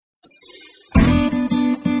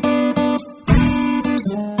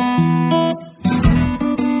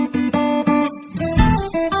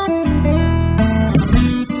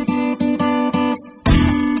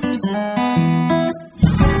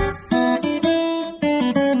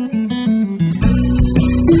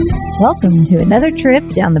Welcome to another trip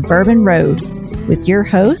down the Bourbon Road with your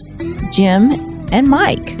hosts, Jim and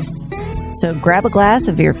Mike. So grab a glass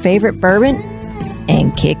of your favorite bourbon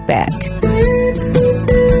and kick back.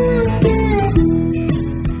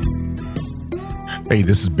 Hey,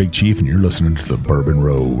 this is Big Chief, and you're listening to the Bourbon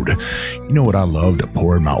Road. You know what I love to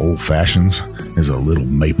pour in my old fashions is a little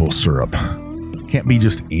maple syrup. Can't be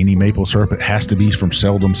just any maple syrup. It has to be from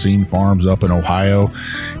Seldom Seen Farms up in Ohio.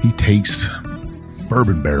 He takes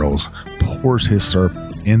bourbon barrels, pours his syrup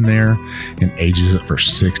in there, and ages it for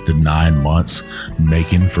 6 to 9 months,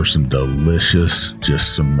 making for some delicious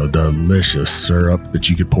syrup that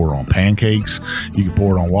you could pour on pancakes. You could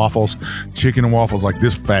pour it on waffles, chicken and waffles like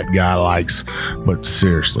this fat guy likes. But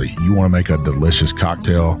seriously, you want to make a delicious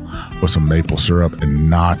cocktail with some maple syrup and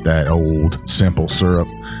not that old simple syrup.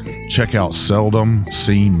 Check out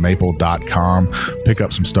seldomseenmaple.com. Pick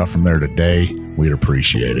up some stuff from there today. We'd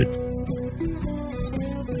appreciate it.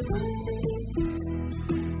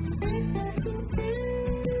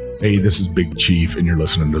 Hey, this is Big Chief, and you're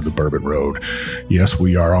listening to the Bourbon Road. Yes,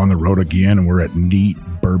 we are on the road again, and we're at Neat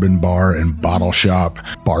Bourbon Bar and Bottle Shop,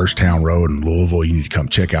 Barstown Road in Louisville. You need to come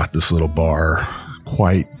check out this little bar.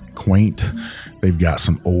 Quite quaint. They've got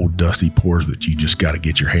some old dusty pours that you just got to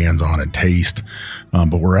get your hands on and taste.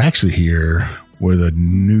 But we're actually here with a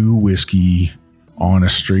new whiskey on the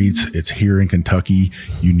streets. It's here in Kentucky.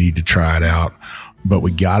 You need to try it out. But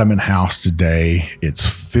we got them in house today. It's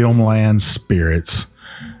Filmland Spirits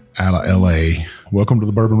out of LA. Welcome to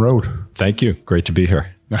the Bourbon Road. Thank you. Great to be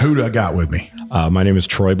here. Now, who do I got with me? My name is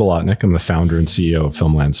Troy Bolotnick. I'm the founder and CEO of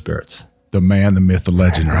Filmland Spirits. The man, the myth, the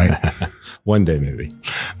legend, right? One day, maybe.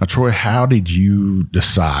 Now, Troy, how did you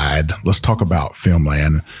decide? Let's talk about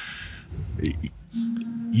Filmland. You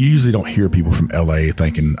usually don't hear people from LA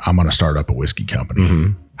thinking, I'm going to start up a whiskey company.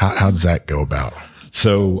 Mm-hmm. How does that go about?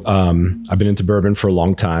 So I've been into bourbon for a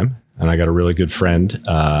long time, and I got a really good friend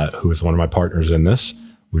who is one of my partners in this.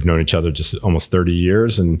 We've known each other just almost 30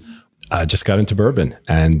 years, and I just got into bourbon,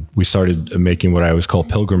 and we started making what I always call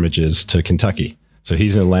pilgrimages to Kentucky. So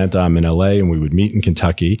he's in Atlanta, I'm in LA, and we would meet in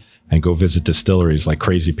Kentucky and go visit distilleries like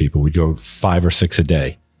crazy people. We'd go 5 or 6 a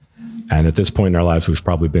day. And at this point in our lives, we've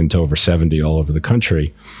probably been to over 70 all over the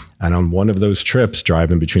country. And on one of those trips,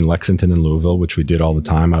 driving between Lexington and Louisville, which we did all the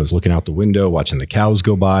time, I was looking out the window, watching the cows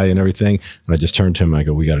go by and everything. And I just turned to him and I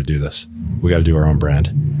go, we got to do this. We got to do our own brand.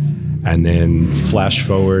 And then flash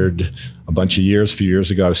forward a bunch of years, a few years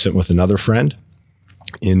ago, I was sitting with another friend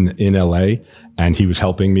in LA, and he was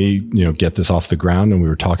helping me, get this off the ground. And we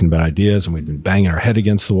were talking about ideas, and we'd been banging our head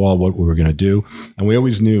against the wall, what we were going to do. And we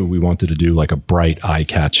always knew we wanted to do like a bright,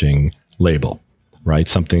 eye-catching label, right?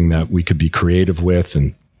 Something that we could be creative with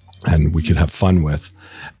and we could have fun with.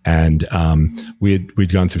 And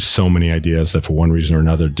we'd gone through so many ideas that for one reason or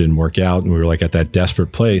another didn't work out. And we were like at that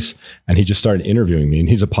desperate place. And he just started interviewing me. And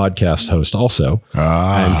he's a podcast host also.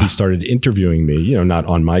 And he started interviewing me, not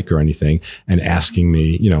on mic or anything, and asking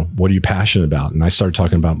me, what are you passionate about? And I started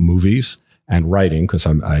talking about movies and writing, because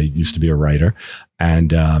I used to be a writer.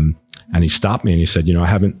 And he stopped me and he said,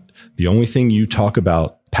 the only thing you talk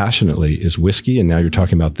about passionately is whiskey. And now you're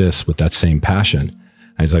talking about this with that same passion.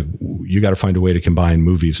 And he's like, you got to find a way to combine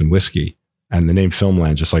movies and whiskey. And the name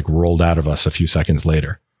Filmland just like rolled out of us a few seconds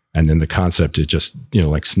later. And then the concept, it just,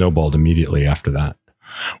 like snowballed immediately after that.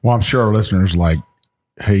 Well, I'm sure our listeners like,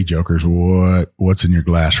 hey, jokers, what's in your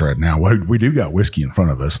glass right now? We do got whiskey in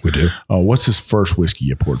front of us. We do. What's this first whiskey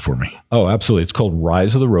you poured for me? Oh, absolutely. It's called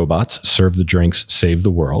Rise of the Robots, Serve the Drinks, Save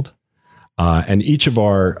the World. And each of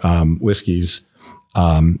our whiskeys,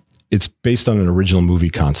 it's based on an original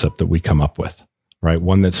movie concept that we come up with. Right.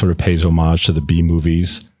 One that sort of pays homage to the B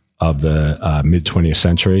movies of the mid 20th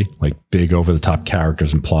century, like big over the top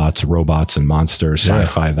characters and plots, robots and monsters,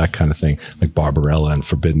 sci-fi, that kind of thing, like Barbarella and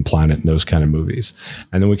Forbidden Planet and those kind of movies.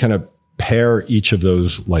 And then we kind of pair each of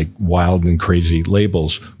those like wild and crazy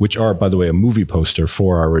labels, which are, by the way, a movie poster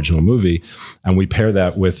for our original movie. And we pair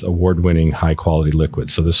that with award-winning high quality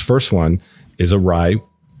liquids. So this first one is a rye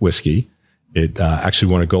whiskey. It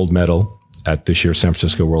actually won a gold medal at this year's San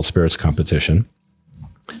Francisco World Spirits Competition.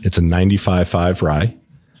 It's a 95.5 rye.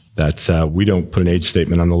 That's we don't put an age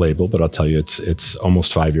statement on the label, but I'll tell you it's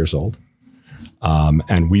almost 5 years old.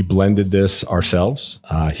 And we blended this ourselves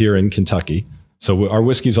here in Kentucky. So our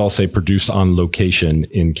whiskeys all say produced on location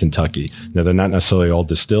in Kentucky. Now, they're not necessarily all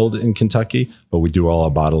distilled in Kentucky, but we do all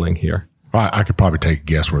our bottling here. I could probably take a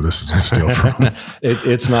guess where this is distilled from.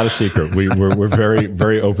 It's not a secret. We're very,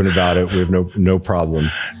 very open about it. We have no problem.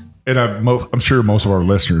 And I'm sure most of our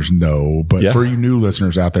listeners know, but for you new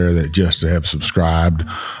listeners out there that just have subscribed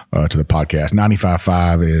to the podcast,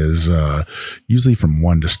 95.5 is usually from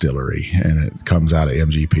one distillery, and it comes out of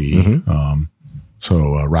MGP.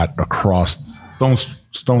 So right across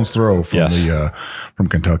stone's throw from from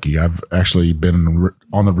Kentucky. I've actually been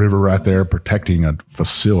on the river right there, protecting a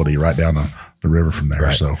facility right down the river from there.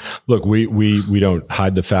 Right. So look, we don't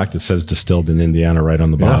hide the fact it says distilled in Indiana right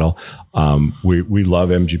on the bottle. We love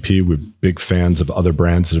MGP. We're big fans of other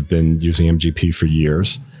brands that have been using MGP for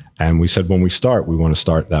years. And we said when we start, we want to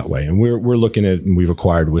start that way. And we're looking at, and we've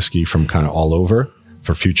acquired whiskey from kind of all over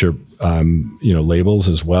for future labels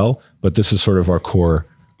as well. But this is sort of our core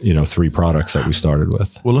 3 products that we started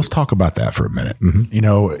with. Well, let's talk about that for a minute.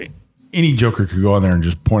 Any joker could go in there and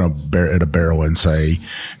just point at a barrel and say,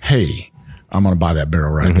 hey, I'm going to buy that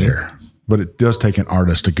barrel right there. But it does take an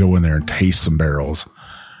artist to go in there and taste some barrels.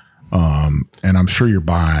 And I'm sure you're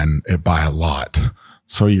buying it by a lot.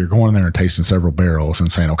 So you're going in there and tasting several barrels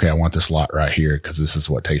and saying, okay, I want this lot right here because this is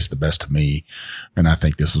what tastes the best to me. And I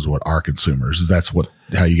think this is what our consumers, that's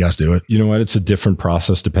how you guys do it. You know what? It's a different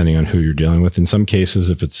process depending on who you're dealing with. In some cases,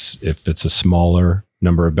 if it's a smaller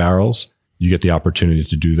number of barrels, you get the opportunity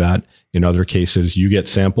to do that. In other cases, you get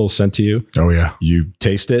samples sent to you. Oh, yeah. You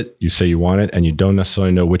taste it, you say you want it, and you don't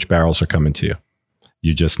necessarily know which barrels are coming to you.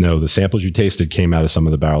 You just know the samples you tasted came out of some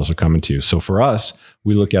of the barrels are coming to you. So for us,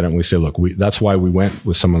 we look at it and we say, look, that's why we went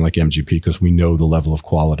with someone like MGP, because we know the level of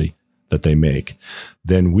quality that they make.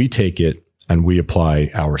 Then we take it and we apply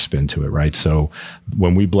our spin to it, right? So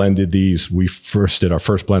when we blended these, we first did our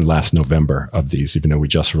first blend last November of these, even though we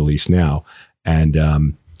just released now.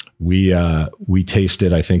 And we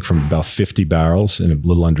tasted, I think, from about 50 barrels in a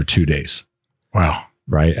little under 2 days. Wow.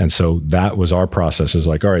 Right. And so that was our process, is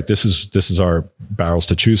like, all right, this is our barrels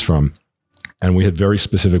to choose from. And we had very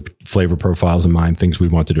specific flavor profiles in mind, things we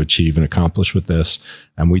wanted to achieve and accomplish with this.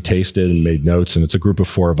 And we tasted and made notes, and it's a group of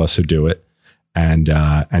 4 of us who do it, and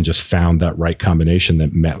just found that right combination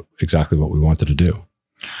that met exactly what we wanted to do.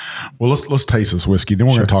 Well, let's taste this whiskey. Then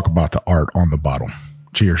we're going to talk about the art on the bottle.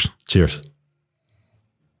 Cheers. Cheers.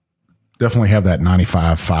 Definitely have that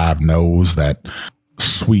 95.5 nose, that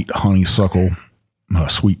sweet honeysuckle,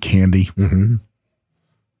 sweet candy,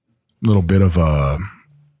 little bit of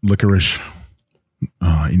licorice.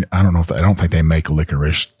 I don't think they make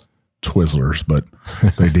licorice Twizzlers, but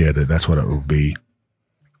they did. That's what it would be.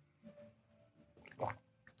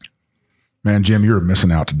 Man, Jim, you're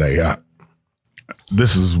missing out today.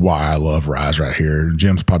 This is why I love Rise right here.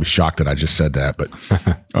 Jim's probably shocked that I just said that, but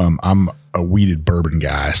I'm a weeded bourbon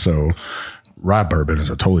guy, so rye bourbon is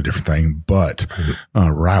a totally different thing, but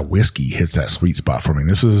rye whiskey hits that sweet spot for me.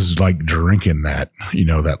 This is like drinking that,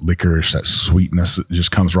 that licorice, that sweetness that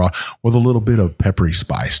just comes raw with a little bit of peppery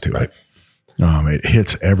spice to it. It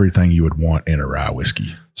hits everything you would want in a rye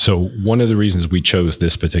whiskey. So one of the reasons we chose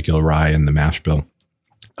this particular rye in the mash bill,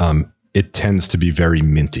 it tends to be very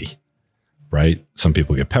minty, right? Some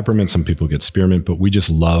people get peppermint, some people get spearmint, but we just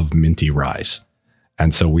love minty rye.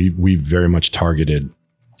 And so we very much targeted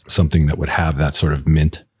something that would have that sort of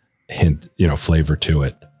mint hint, flavor to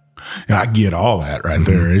it. And I get all that right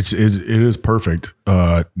there. It is perfect.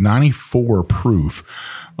 94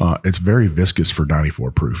 proof. It's very viscous for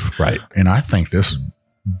 94 proof. Right. And I think this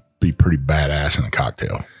would be pretty badass in a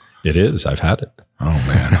cocktail. It is. I've had it. Oh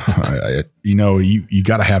man. You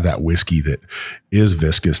got to have that whiskey that is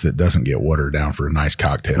viscous, that doesn't get watered down for a nice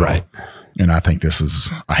cocktail. Right. And I think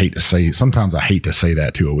sometimes I hate to say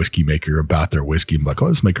that to a whiskey maker about their whiskey. I'm like, oh,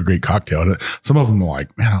 this make a great cocktail. And some of them are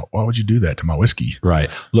like, man, why would you do that to my whiskey? Right.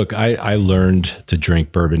 Look, I learned to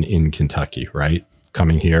drink bourbon in Kentucky, right?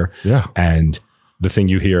 Coming here. Yeah. And the thing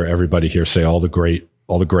you hear everybody here say, all the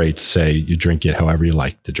greats say you drink it however you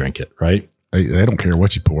like to drink it, right? They don't care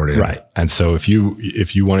what you pour it in. Right. And so if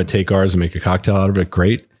you want to take ours and make a cocktail out of it,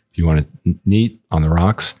 great. If you want it neat on the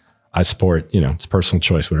rocks, I support, it's personal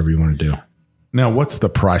choice, whatever you want to do. Now, what's the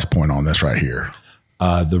price point on this right here?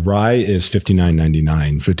 The rye is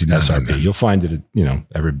 $59.99 SRP. You'll find it at,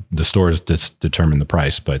 the stores determine the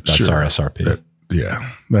price, but that's our SRP.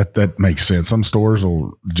 That makes sense. Some stores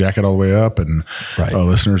will jack it all the way up, and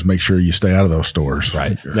listeners, make sure you stay out of those stores.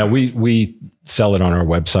 Right. Now, we sell it on our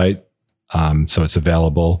website. So it's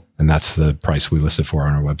available, and that's the price we listed for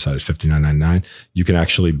on our website is $59.99. You can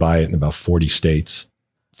actually buy it in about 40 states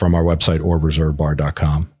from our website or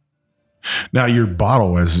reservebar.com. Now your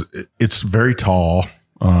bottle it's very tall,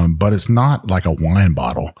 but it's not like a wine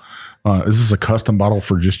bottle. Is this a custom bottle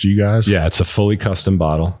for just you guys? Yeah, it's a fully custom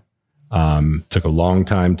bottle. Took a long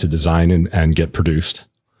time to design and get produced.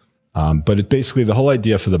 But it basically, the whole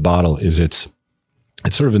idea for the bottle is it's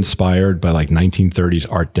It's sort of inspired by like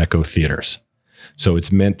 1930s Art Deco theaters. So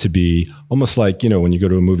it's meant to be almost like, when you go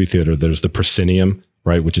to a movie theater, there's the proscenium,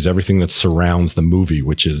 right? Which is everything that surrounds the movie,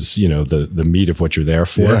 which is, the meat of what you're there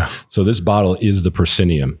for. Yeah. So this bottle is the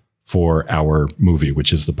proscenium for our movie,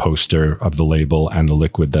 which is the poster of the label and the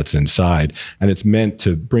liquid that's inside. And it's meant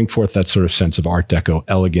to bring forth that sort of sense of Art Deco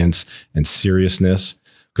elegance and seriousness.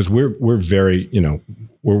 Because we're very,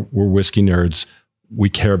 we're whiskey nerds. We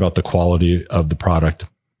care about the quality of the product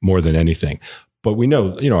more than anything. But we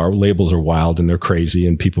know, our labels are wild and they're crazy,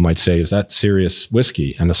 and people might say, is that serious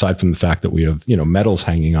whiskey? And aside from the fact that we have, medals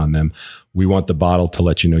hanging on them, we want the bottle to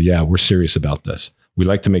let you know, yeah, we're serious about this. We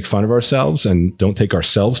like to make fun of ourselves and don't take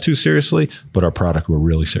ourselves too seriously, but our product we're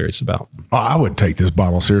really serious about. Well, I would take this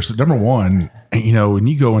bottle seriously. Number one, when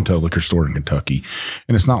you go into a liquor store in Kentucky,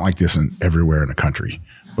 and it's not like this everywhere in the country,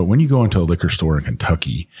 but when you go into a liquor store in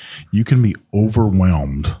Kentucky, you can be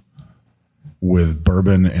overwhelmed with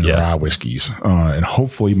bourbon and rye whiskeys. And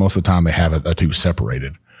hopefully most of the time they have the two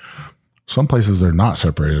separated. Some places they're not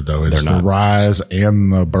separated though. It's the rye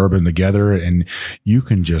and the bourbon together, and you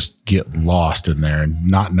can just get lost in there and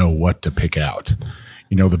not know what to pick out.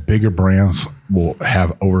 The bigger brands will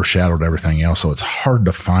have overshadowed everything else. So it's hard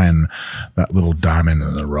to find that little diamond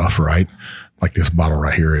in the rough, right? Like this bottle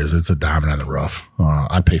right here is. It's a diamond in the rough.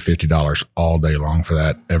 I'd pay $50 all day long for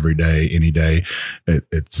that, every day, any day.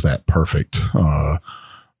 It's that perfect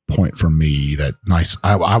point for me. That nice.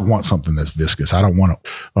 I want something that's viscous. I don't want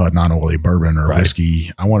a non-oily bourbon or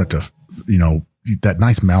whiskey. I want it to, that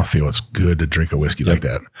nice mouthfeel. It's good to drink a whiskey like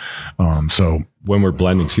that. So when we're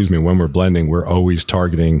blending, we're always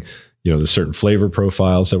targeting, the certain flavor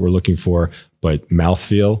profiles that we're looking for, but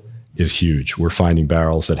mouthfeel is huge. We're finding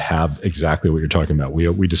barrels that have exactly what you're talking about.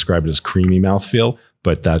 We describe it as creamy mouthfeel,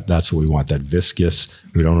 but that's what we want, that viscous.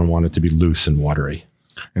 We don't want it to be loose and watery.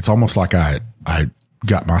 It's almost like I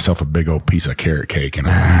got myself a big old piece of carrot cake and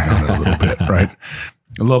I'm eating on it a little bit, right?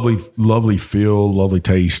 Lovely feel, lovely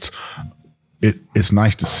taste. It's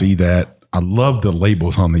nice to see that. I love the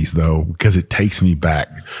labels on these though, because it takes me back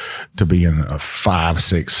to being 5,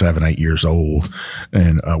 6, 7, 8 years old.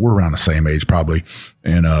 And we're around the same age probably.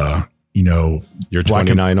 And, you're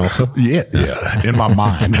 29 also? Yeah. In my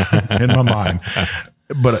mind,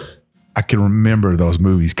 but I can remember those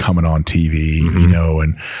movies coming on TV,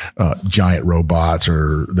 and giant robots,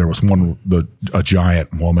 or there was a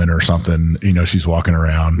giant woman or something, she's walking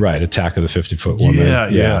around. Right. Attack of the 50-foot woman.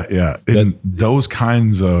 Yeah. And those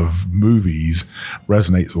kinds of movies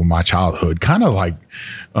resonate with my childhood. Kind of like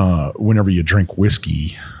whenever you drink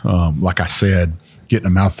whiskey, like I said, getting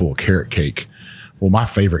a mouthful of carrot cake. Well, my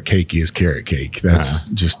favorite cake is carrot cake. That's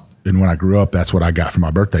and when I grew up, that's what I got for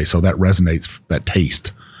my birthday. So that resonates, that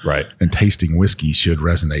taste. Right. And tasting whiskey should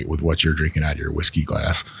resonate with what you're drinking out of your whiskey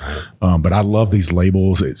glass. Right. But I love these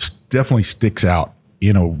labels. It definitely sticks out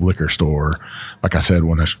in a liquor store. Like I said,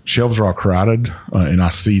 when the shelves are all crowded and I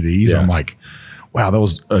see these, I'm like, wow,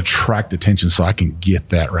 those attract attention, so I can get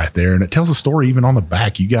that right there. And it tells a story even on the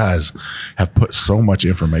back. You guys have put so much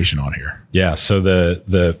information on here. Yeah. So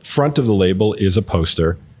the front of the label is a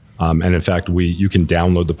poster. And in fact, you can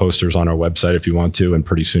download the posters on our website if you want to, and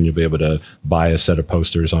pretty soon you'll be able to buy a set of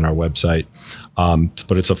posters on our website.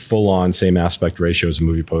 But it's a full-on same aspect ratio as a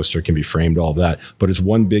movie poster. It can be framed, all of that. But it's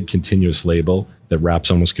one big continuous label that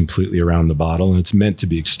wraps almost completely around the bottle, and it's meant to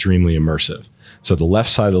be extremely immersive. So the left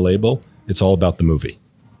side of the label, it's all about the movie,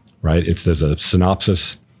 right? There's a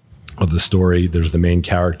synopsis of the story. There's the main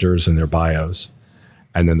characters and their bios.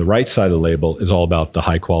 And then the right side of the label is all about the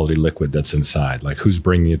high quality liquid that's inside, like who's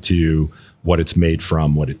bringing it to you, what it's made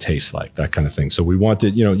from, what it tastes like, that kind of thing. So we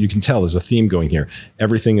wanted, you can tell there's a theme going here.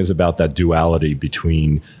 Everything is about that duality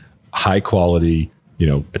between high quality,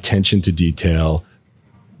 attention to detail,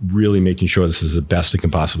 really making sure this is the best it can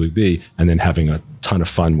possibly be, and then having a ton of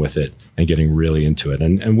fun with it and getting really into it.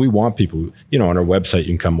 And we want people, on our website, you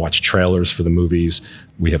can come watch trailers for the movies.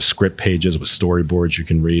 We have script pages with storyboards you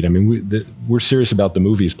can read. I mean, we're serious about the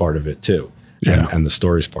movies part of it too, and the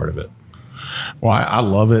stories part of it. Well, I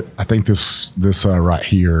love it. I think this right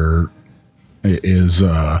here is,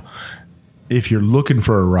 if you're looking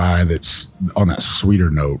for a rye that's on that sweeter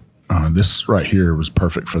note, this right here was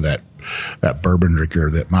perfect for that bourbon drinker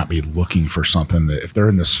that might be looking for something that, if they're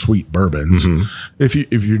into sweet bourbons, if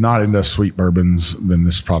you're not into sweet bourbons, then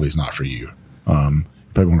this probably is not for you. You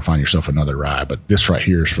probably want to find yourself another rye, but this right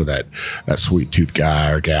here is for that sweet tooth guy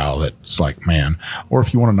or gal that's like, man. Or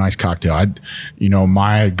if you want a nice cocktail,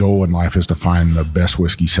 my goal in life is to find the best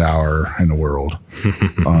whiskey sour in the world,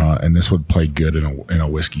 and this would play good in a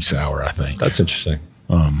whiskey sour, I think. That's interesting.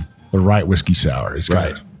 The right whiskey sour is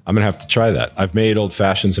right. I'm going to have to try that. I've made old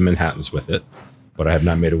fashions and Manhattans with it, but I have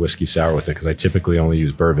not made a whiskey sour with it because I typically only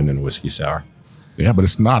use bourbon in a whiskey sour. Yeah, but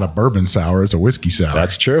it's not a bourbon sour. It's a whiskey sour.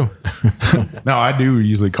 That's true. No, I do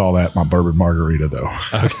usually call that my bourbon margarita, though.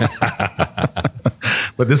 Okay.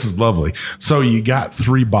 But this is lovely. So you got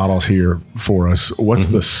 3 bottles here for us. What's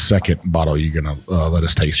the second bottle you're going to let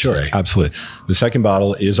us taste today? Absolutely. The second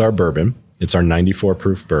bottle is our bourbon. It's our 94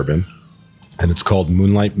 proof bourbon, and it's called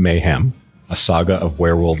Moonlight Mayhem, a saga of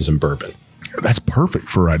werewolves and bourbon. That's perfect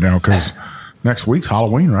for right now because next week's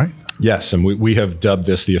Halloween, right? Yes, and we have dubbed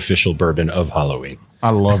this the official bourbon of Halloween. I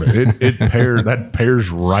love it. That pairs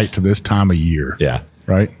right to this time of year. Yeah.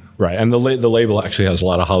 Right? Right. And the label actually has a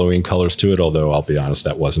lot of Halloween colors to it, although I'll be honest,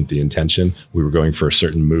 that wasn't the intention. We were going for a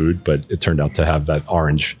certain mood, but it turned out to have that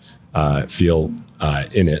orange feel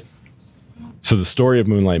in it. So the story of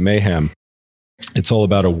Moonlight Mayhem, it's all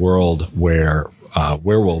about a world where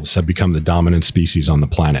werewolves have become the dominant species on the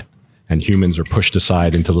planet. And humans are pushed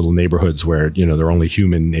aside into little neighborhoods where, they're only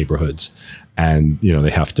human neighborhoods. And,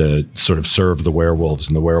 they have to sort of serve the werewolves,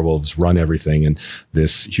 and the werewolves run everything. And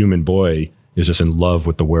this human boy is just in love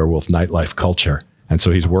with the werewolf nightlife culture. And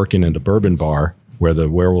so he's working in a bourbon bar where the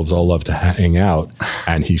werewolves all love to hang out.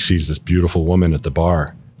 And he sees this beautiful woman at the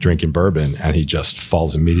bar drinking bourbon, and he just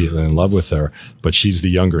falls immediately in love with her. But she's the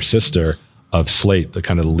younger sister of Slate, the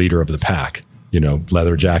kind of leader of the pack,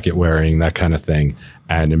 leather jacket wearing, that kind of thing.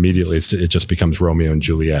 And immediately it just becomes Romeo and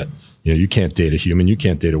Juliet. You can't date a human. You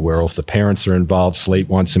can't date a werewolf. The parents are involved. Slate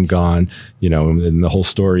wants him gone, and the whole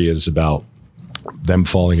story is about them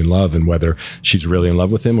falling in love and whether she's really in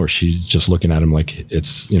love with him or she's just looking at him like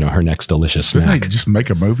it's, her next delicious snack. Didn't they just make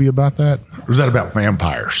a movie about that? Or is that about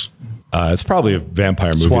vampires? It's probably a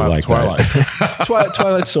vampire movie like Twilight. that.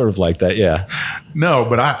 Twilight's sort of like that, yeah. No,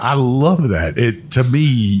 but I love that. To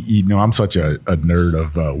me, I'm such a nerd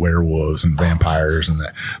of werewolves and vampires and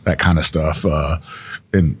that kind of stuff.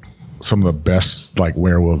 And some of the best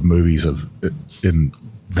werewolf movies in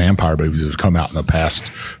vampire movies have come out in the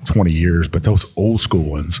past 20 years, but those old school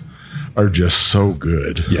ones are just so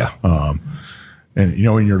good. Yeah. And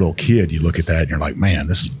when you're a little kid, you look at that and you're like, man,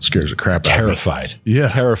 this scares the crap out of me. Terrified. Yeah.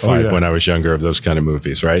 Terrified when I was younger of those kind of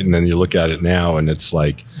movies, right? And then you look at it now and it's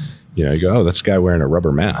like, you go, oh, that's a guy wearing a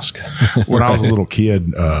rubber mask. When I was a little kid,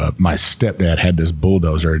 my stepdad had this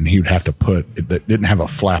bulldozer and he would have to put, it didn't have a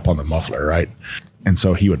flap on the muffler, right? And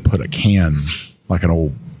so he would put a can, like an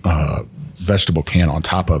old vegetable can on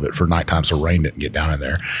top of it for nighttime so rain didn't get down in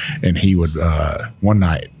there. And he would, one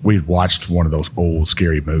night, we'd watched one of those old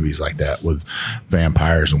scary movies like that with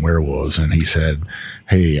vampires and werewolves. And he said,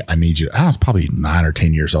 hey, I need you. I was probably 9 or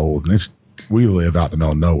 10 years old. And we live out in the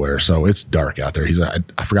middle of nowhere, so it's dark out there. He's like,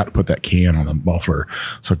 I forgot to put that can on the muffler.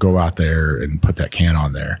 So go out there and put that can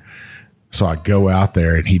on there. So I go out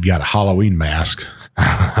there and he'd got a Halloween mask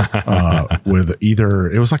with either,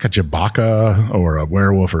 it was like a Chewbacca or a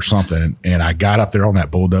werewolf or something. And I got up there on that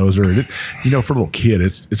bulldozer. For a little kid,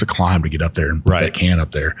 it's a climb to get up there and put that can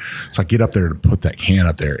up there. So I get up there to put that can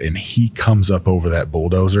up there, and he comes up over that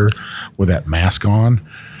bulldozer with that mask on.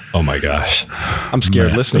 Oh my gosh. I'm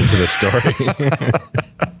scared listening to this story.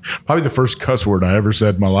 Probably the first cuss word I ever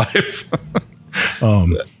said in my life.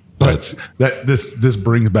 But this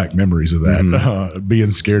brings back memories of that,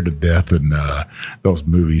 being scared to death in those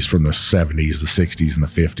movies from the 70s, the 60s, and the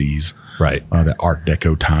 50s. Right. The Art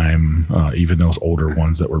Deco time, even those older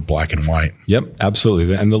ones that were black and white. Yep,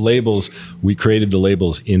 absolutely. And the labels, we created the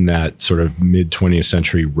labels in that sort of mid 20th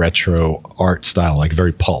century retro art style, like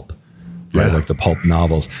very pulp. Right, like the pulp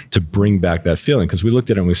novels, to bring back that feeling. Because we looked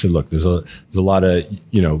at it and we said, look, there's a lot of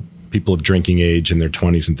people of drinking age in their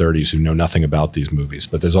 20s and 30s who know nothing about these movies,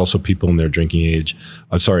 but there's also people in their drinking age,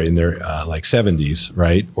 in their 70s,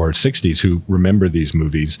 right, or 60s who remember these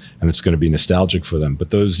movies, and it's going to be nostalgic for them.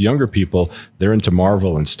 But those younger people, they're into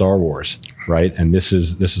Marvel and Star Wars, right, and this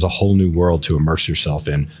is a whole new world to immerse yourself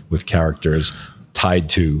in with characters tied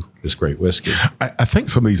to this great whiskey. I think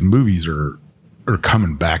some of these movies are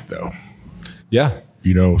coming back though. Yeah.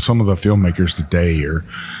 Some of the filmmakers today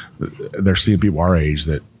they're seeing people our age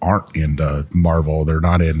that aren't into Marvel. They're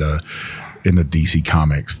not into DC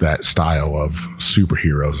Comics, that style of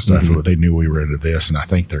superheroes and stuff. But they knew we were into this, and I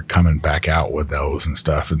think they're coming back out with those and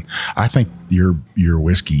stuff. And I think your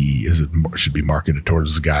whiskey should be marketed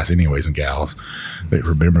towards the guys anyways and gals that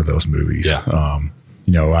remember those movies. Yeah.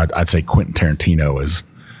 I'd say Quentin Tarantino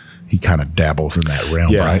he kind of dabbles in that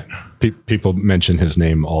realm, right? People mention his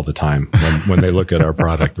name all the time when they look at our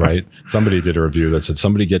product, right? Somebody did a review that said,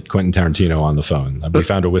 somebody get Quentin Tarantino on the phone. We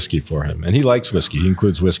found a whiskey for him. And he likes whiskey. He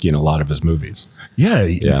includes whiskey in a lot of his movies. Yeah,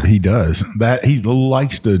 he does. That he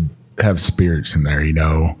likes to have spirits in there,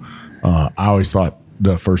 I always thought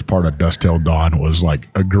the first part of Dusk Till Dawn was like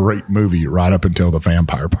a great movie right up until the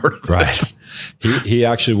vampire part of right. He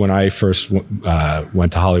actually, when I first went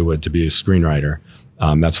to Hollywood to be a screenwriter,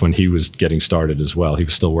 that's when he was getting started as well. He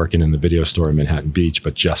was still working in the video store in Manhattan Beach,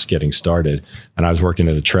 but just getting started. And I was working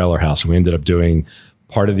at a trailer house. We ended up doing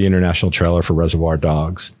part of the international trailer for Reservoir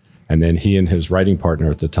Dogs. And then he and his writing partner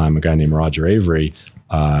at the time, a guy named Roger Avery,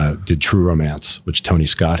 did True Romance, which Tony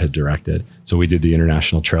Scott had directed. So we did the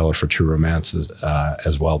international trailer for True Romance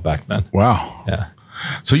as well back then. Wow. Yeah.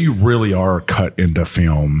 So you really are cut into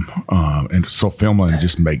film, and so Filmland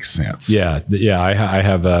just makes sense. Yeah. I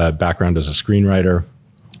have a background as a screenwriter.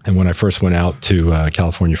 And when I first went out to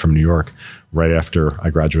California from New York, right after I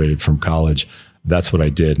graduated from college, that's what I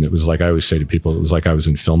did. And it was like I always say to people, it was like I was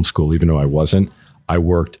in film school, even though I wasn't. I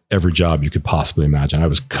worked every job you could possibly imagine. I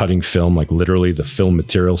was cutting film, like literally the film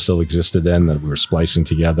material still existed then that we were splicing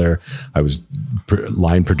together. I was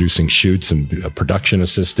line producing shoots and a production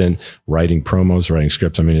assistant, writing promos, writing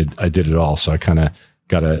scripts. I mean, I did it all. So I kind of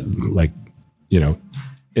got a, like, you know,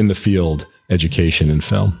 in the field education in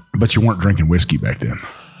film. But you weren't drinking whiskey back then.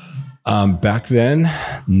 Back then,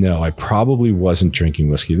 no, I probably wasn't drinking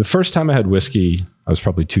whiskey. The first time I had whiskey, I was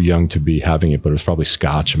probably too young to be having it, but it was probably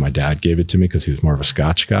scotch, and my dad gave it to me because he was more of a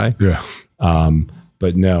scotch guy. Yeah.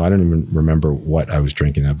 But no, I don't even remember what I was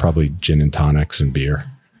drinking. Probably gin and tonics and beer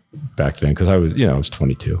back then because I was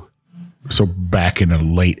 22. So back in the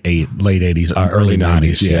late 80s, early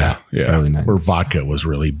 90s. Yeah. Early 90s. Where vodka was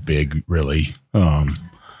really big, really.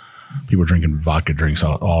 People were drinking vodka drinks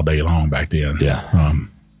all day long back then. Yeah.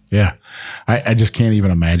 Yeah. I just can't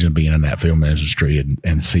even imagine being in that film industry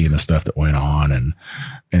and seeing the stuff that went on.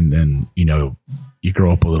 And then, you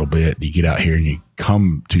grow up a little bit and you get out here and you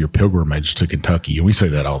come to your pilgrimage to Kentucky. And we say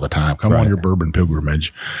that all the time. Come on your bourbon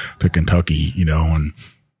pilgrimage to Kentucky, and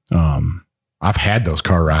I've had those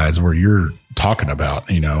car rides where you're talking about,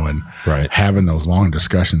 and having those long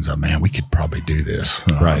discussions of, man, we could probably do this.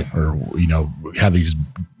 Or, have these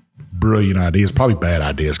brilliant ideas, probably bad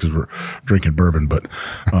ideas because we're drinking bourbon, but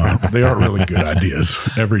they are really good ideas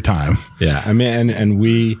every time. Yeah. I mean, and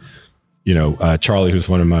we, Charlie, who's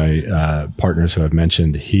one of my partners who I've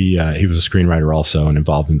mentioned, he was a screenwriter also and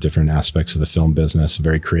involved in different aspects of the film business,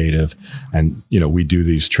 very creative. And, we do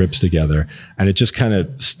these trips together. And it just kind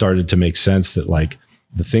of started to make sense that like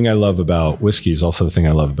the thing I love about whiskey is also the thing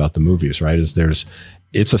I love about the movies, right?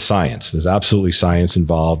 It's a science. There's absolutely science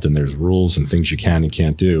involved and there's rules and things you can and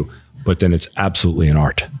can't do. But then it's absolutely an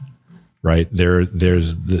art, right?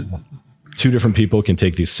 There's the two different people can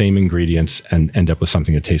take these same ingredients and end up with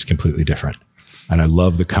something that tastes completely different. And I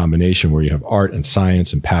love the combination where you have art and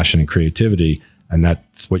science and passion and creativity. And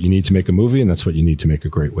that's what you need to make a movie. And that's what you need to make a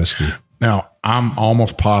great whiskey. Now, I'm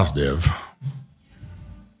almost positive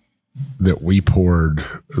that we poured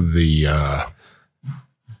the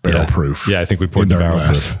barrel proof. Yeah, I think we poured the barrel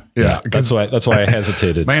proof. Yeah. That's why I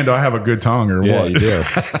hesitated. Man, do I have a good tongue or what? Yeah, you do.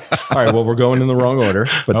 All right, well, we're going in the wrong order,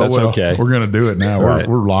 but that's okay. We're going to do it now.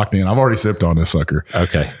 We're locked in. I've already sipped on this sucker.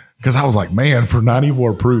 Okay. Because I was like, man, for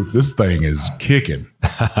 94 proof, this thing is kicking.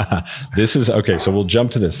 This is, okay, so we'll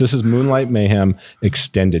jump to this. This is Moonlight Mayhem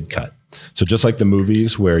Extended Cut. So just like the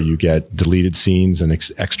movies where you get deleted scenes and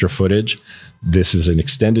extra footage, this is an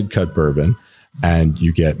extended cut bourbon, and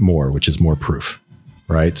you get more, which is more proof.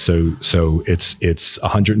 Right. So it's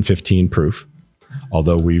 115 proof,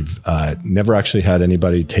 although we've never actually had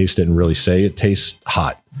anybody taste it and really say it tastes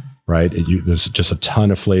hot. Right. There's just a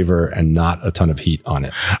ton of flavor and not a ton of heat on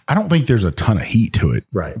it. I don't think there's a ton of heat to it.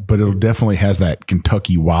 Right. But it definitely has that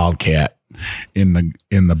Kentucky Wildcat in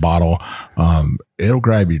the bottle. It'll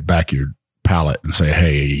grab your palate and say,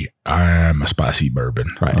 hey, I'm a spicy bourbon.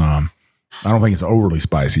 Right. I don't think it's overly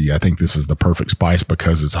spicy. I think this is the perfect spice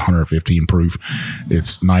because it's 115 proof.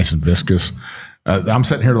 It's nice and viscous. I'm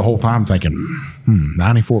sitting here the whole time thinking,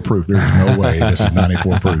 94 proof. There's no way this is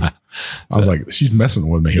 94 proof. I was like, she's messing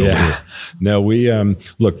with me over here. No, we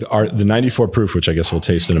look, the 94 proof, which I guess we'll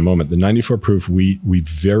taste in a moment. The 94 proof, we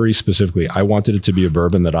very specifically, I wanted it to be a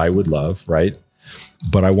bourbon that I would love, right?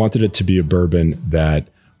 But I wanted it to be a bourbon that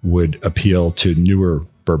would appeal to newer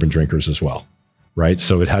bourbon drinkers as well. Right.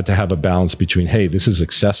 So it had to have a balance between, hey, this is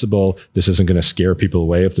accessible. This isn't going to scare people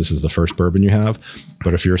away if this is the first bourbon you have.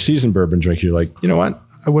 But if you're a seasoned bourbon drinker, you're like, you know what?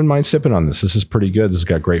 I wouldn't mind sipping on this. This is pretty good. This has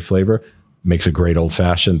got great flavor. Makes a great old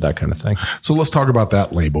fashioned, that kind of thing. So let's talk about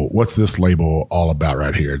that label. What's this label all about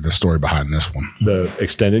right here? The story behind this one. The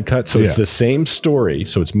extended cut. So it's the same story.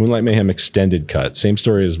 So it's Moonlight Mayhem Extended Cut. Same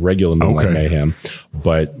story as regular Moonlight Mayhem.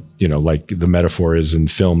 But, like the metaphor is in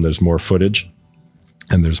film, there's more footage.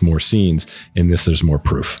 And there's more scenes. In this, there's more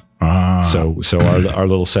proof. So our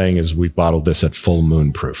little saying is we bottled this at full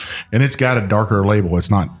moon proof. And it's got a darker label.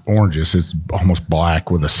 It's not oranges. It's almost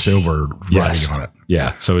black with a silver writing on it.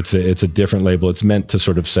 Yeah. So it's a different label. It's meant to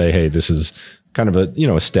sort of say, hey, this is kind of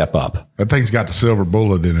a step up. That thing's got the silver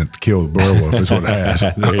bullet in it to kill the werewolf is what it has.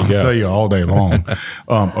 There you go. I'll tell you all day long.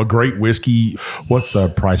 A great whiskey. What's the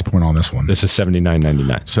price point on this one? This is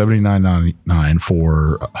 $79.99. $79.99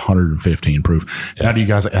 for 115 proof. Yeah. Now, do you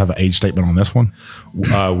guys have an age statement on this one?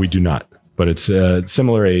 We do not, but it's a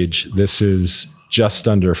similar age. This is just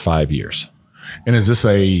under 5 years. And is this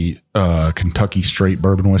a Kentucky straight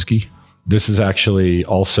bourbon whiskey? This is actually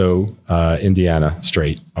also Indiana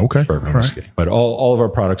straight bourbon whiskey. But all of our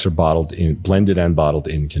products are blended and bottled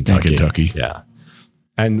in Kentucky. In Kentucky. Yeah.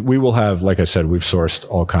 And we will have, like I said, we've sourced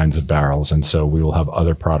all kinds of barrels. And so we will have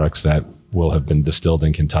other products that will have been distilled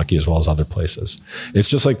in Kentucky as well as other places. It's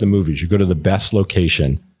just like the movies. You go to the best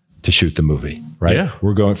location to shoot the movie, right? Yeah.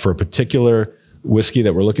 We're going for a particular whiskey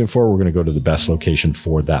that we're looking for. We're going to go to the best location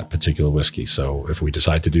for that particular whiskey. So if we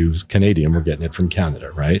decide to do Canadian, we're getting it from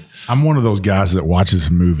Canada, right? I'm one of those guys that watches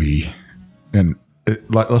a movie and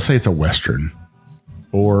let's say it's a Western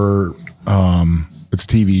or it's a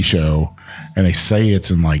TV show and they say it's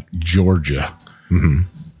in like Georgia. Mm-hmm.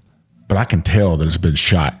 But I can tell that it's been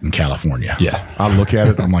shot in California. Yeah. I look at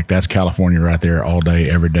it, I'm like, that's California right there all day,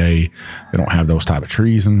 every day. They don't have those type of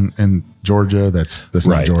trees in Georgia. That's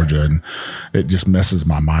not Georgia. And it just messes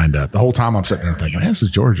my mind up. The whole time I'm sitting there thinking, man, this is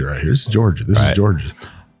Georgia right here. This is Georgia. This is Georgia.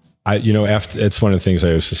 It's one of the things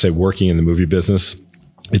I used to say, working in the movie business,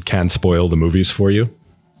 it can spoil the movies for you.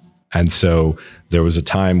 And so there was a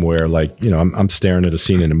time where I'm staring at a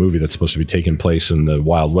scene in a movie that's supposed to be taking place in the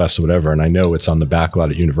Wild West or whatever. And I know it's on the back lot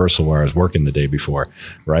at Universal where I was working the day before,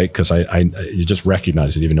 right? Because you just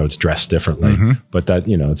recognize it, even though it's dressed differently. Mm-hmm. But that,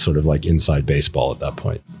 it's sort of like inside baseball at that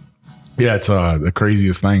point. Yeah, it's the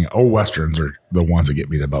craziest thing. Old Westerns are the ones that get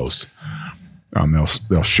me the most.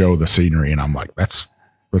 They'll show the scenery and I'm like, that's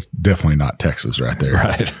definitely not Texas right there.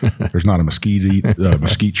 Right. There's not a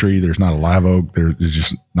mesquite tree. There's not a live oak. It's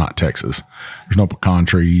just not Texas. There's no pecan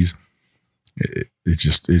trees. It's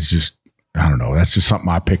just, I don't know. That's just something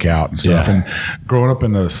I pick out and stuff. Yeah. And growing up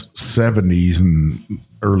in the 70s and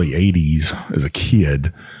early 80s as a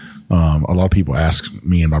kid, a lot of people ask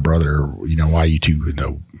me and my brother, why you two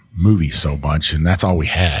into movies so much. And that's all we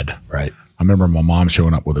had. Right. I remember my mom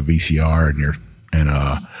showing up with a VCR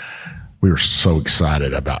and we were so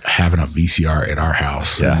excited about having a VCR in our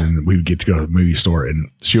house. Yeah. And we would get to go to the movie store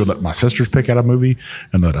and she would let my sisters pick out a movie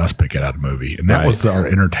and let us pick out a movie. And that was our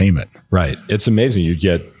entertainment. Right. It's amazing. You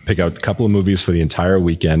pick out a couple of movies for the entire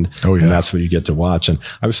weekend. Oh, yeah. And that's what you get to watch. And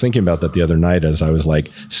I was thinking about that the other night as I was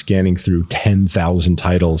scanning through 10,000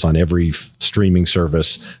 titles on every streaming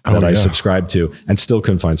service that I subscribed to and still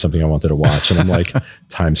couldn't find something I wanted to watch. And I'm like,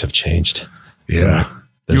 times have changed. Yeah.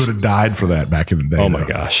 You would have died for that back in the day. Oh my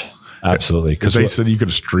gosh. Absolutely. Because they said you could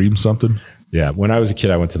have streamed something. Yeah. When I was a kid,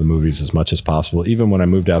 I went to the movies as much as possible. Even when I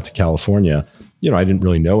moved out to California, I didn't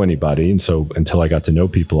really know anybody. And so until I got to know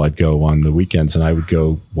people, I'd go on the weekends and I would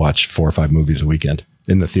go watch 4 or 5 movies a weekend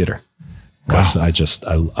in the theater. Because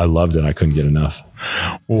I loved it. I couldn't get enough.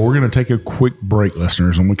 Well, we're going to take a quick break,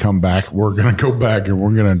 listeners. When we come back, we're going to go back and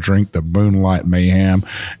we're going to drink the Moonlight Mayhem.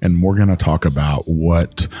 And we're going to talk about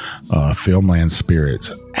what Filmland Spirits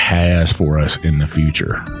has for us in the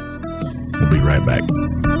future. We'll be right back.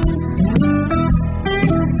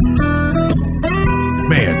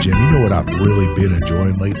 Man, Jim, you know what I've really been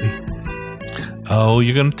enjoying lately? Oh,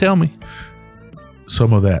 you're going to tell me.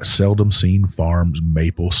 Some of that Seldom Seen Farms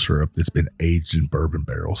maple syrup that's been aged in bourbon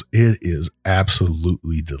barrels. It is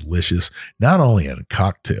absolutely delicious. Not only in a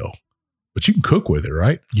cocktail, but you can cook with it,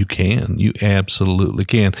 right? You can. You absolutely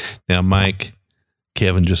can. Now, Mike,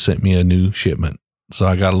 Kevin just sent me a new shipment, so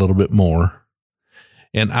I got a little bit more.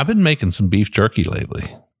 And I've been making some beef jerky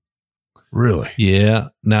lately. Really? Yeah.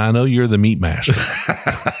 Now, I know you're the meat master,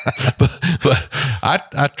 but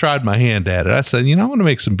I tried my hand at it. I said, I want to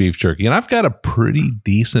make some beef jerky. And I've got a pretty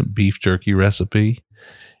decent beef jerky recipe.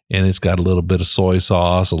 And it's got a little bit of soy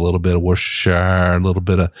sauce, a little bit of Worcestershire, a little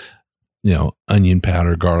bit of, onion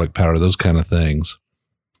powder, garlic powder, those kind of things.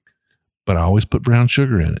 But I always put brown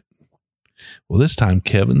sugar in it. Well, this time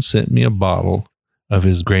Kevin sent me a bottle of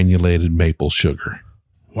his granulated maple sugar.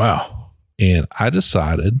 Wow. And I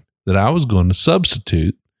decided that I was going to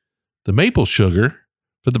substitute the maple sugar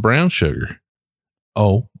for the brown sugar.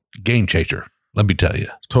 Oh, game changer. Let me tell you.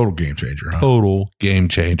 Total game changer. Huh? Total game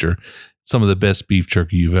changer. Some of the best beef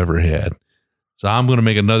jerky you've ever had. So I'm going to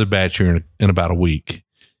make another batch here in about a week,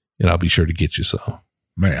 and I'll be sure to get you some.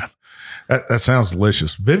 Man, that sounds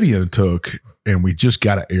delicious. Vivian took, and we just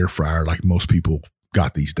got an air fryer like most people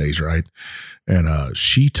got these days, right? And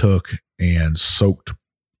she took and soaked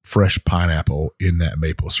fresh pineapple in that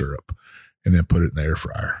maple syrup and then put it in the air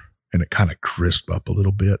fryer, and it kind of crisped up a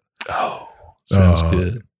little bit. Oh, sounds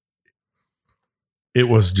good. It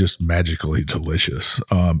was just magically delicious.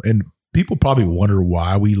 And people probably wonder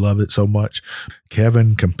why we love it so much.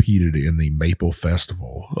 Kevin competed in the Maple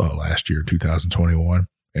Festival last year, 2021,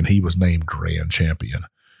 and he was named grand champion.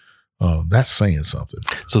 That's saying something.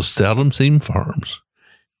 So Seldom Seen Farms,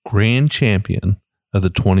 grand champion of the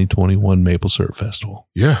 2021 Maple Syrup Festival.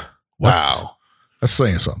 Yeah. Wow. That's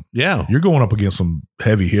saying something. Yeah. You're going up against some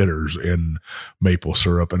heavy hitters in maple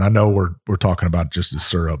syrup. And I know we're talking about just the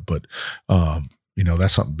syrup, but,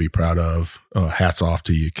 that's something to be proud of. Hats off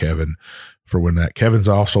to you, Kevin, for winning that. Kevin's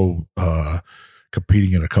also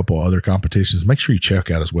competing in a couple other competitions. Make sure you check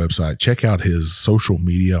out his website. Check out his social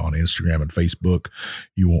media on Instagram and Facebook.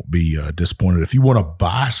 You won't be disappointed. If you want to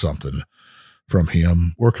buy something from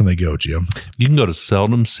him, where can they go, Jim? You can go to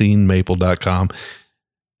seldomseenmaple.com.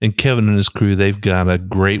 And Kevin and his crew, they've got a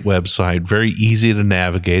great website, very easy to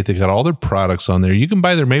navigate. They got all their products on there. You can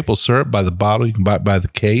buy their maple syrup by the bottle. You can buy it by the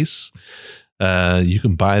case. You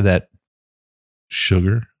can buy that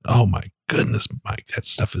sugar. Oh my goodness, Mike, that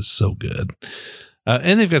stuff is so good.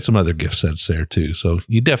 And they've got some other gift sets there too. So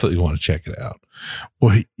you definitely want to check it out.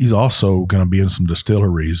 Well, he's also going to be in some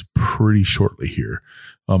distilleries pretty shortly here.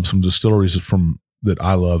 Some distilleries that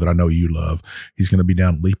I love and I know you love. He's going to be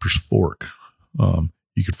down at Leaper's Fork.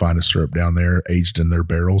 You can find a syrup down there, aged in their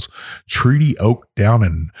barrels. Treaty Oak down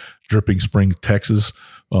in Dripping Springs, Texas.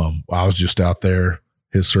 I was just out there.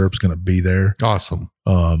 His syrup's going to be there. Awesome.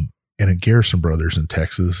 And at Garrison Brothers in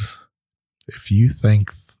Texas, if you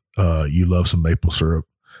think you love some maple syrup,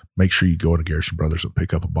 make sure you go into Garrison Brothers and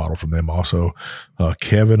pick up a bottle from them also.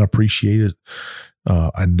 Kevin appreciated it.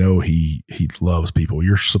 I know he loves people.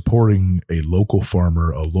 You're supporting a local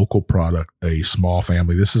farmer, a local product, a small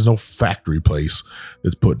family. This is no factory place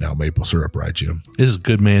that's putting out maple syrup, right, Jim? This is a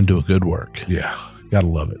good man doing good work. Yeah, gotta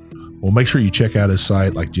love it. Well, make sure you check out his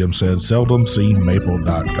site, like Jim said,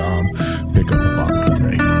 seldomseenmaple.com. Pick up a bottle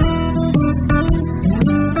today.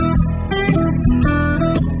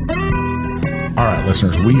 All right,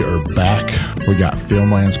 listeners, we are back. We got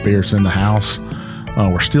Filmland Spirits in the house.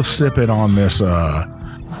 We're still sipping on this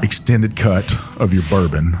extended cut of your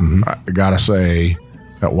bourbon. Mm-hmm. I gotta say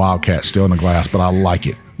that Wildcat's still in the glass, but I like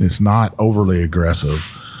it. It's not overly aggressive.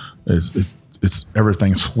 It's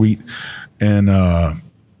everything's sweet, and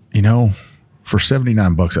for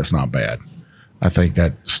 $79, that's not bad. I think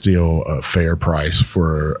that's still a fair price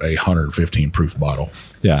for a 115 proof bottle.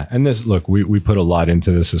 Yeah, and this look, we put a lot into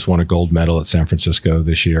this. This won a gold medal at San Francisco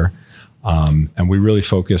this year, and we really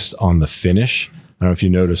focused on the finish. I don't know if you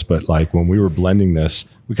noticed, but like when we were blending this,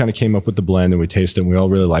 we kind of came up with the blend and we tasted it and we all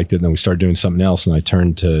really liked it. And then we started doing something else. And I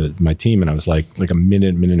turned to my team and I was like a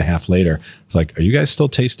minute and a half later, I was like, are you guys still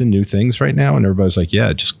tasting new things right now? And everybody was like,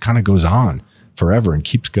 yeah, it just kind of goes on forever and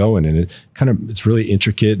keeps going. And it's really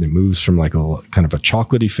intricate and it moves from like a kind of a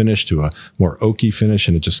chocolatey finish to a more oaky finish.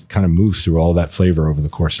 And it just kind of moves through all that flavor over the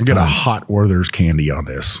course of time. Get a hot Werther's candy on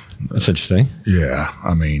this. That's interesting. Yeah.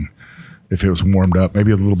 I mean, if it was warmed up,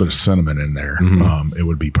 maybe a little bit of cinnamon in there, it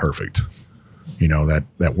would be perfect.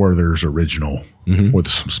 That Werther's original with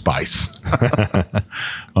some spice.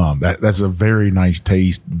 That's a very nice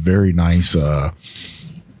taste, very nice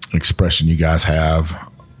expression you guys have.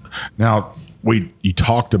 Now, you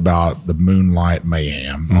talked about the Moonlight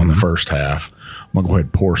Mayhem on the first half. I'm going to go ahead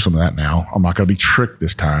and pour some of that now. I'm not going to be tricked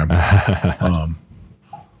this time.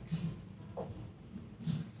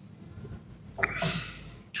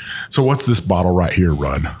 So what's this bottle right here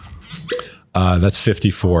run? That's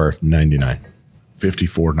 $54.99.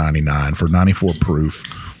 $54.99 for 94 proof.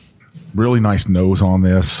 Really nice nose on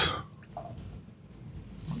this.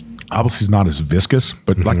 Obviously, it's not as viscous,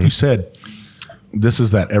 but like you said, this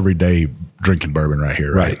is that everyday drinking bourbon right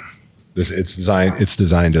here, right? It's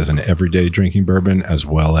designed as an everyday drinking bourbon as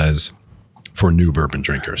well as for new bourbon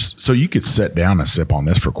drinkers. So you could sit down and sip on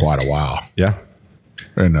this for quite a while. Yeah,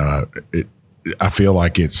 and I feel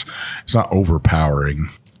like it's not overpowering.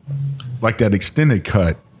 Like that extended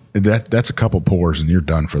cut, that's a couple pours and you're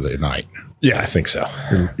done for the night. Yeah, I think so.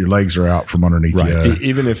 Your legs are out from underneath you.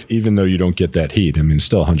 Even though you don't get that heat, I mean, it's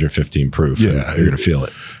still 115 proof. Yeah, you're going to feel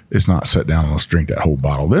it. It's not set down and let's drink that whole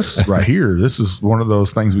bottle. This right here, this is one of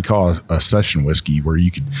those things we call a session whiskey where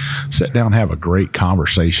you could sit down and have a great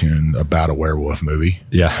conversation about a werewolf movie.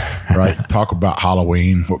 Yeah. Right? Talk about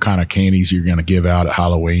Halloween, what kind of candies you're going to give out at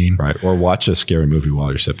Halloween. Right. Or watch a scary movie while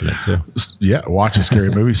you're sipping it too. Yeah, watch a scary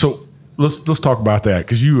movie. So let's talk about that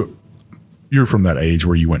because you're from that age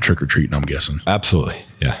where you went trick or treating, I'm guessing. Absolutely.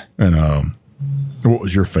 Yeah. And What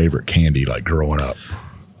was your favorite candy like growing up?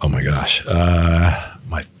 Oh my gosh.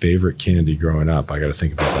 My favorite candy growing up. I got to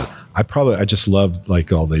think about that. I just loved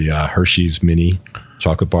like all the Hershey's mini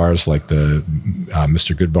chocolate bars, like the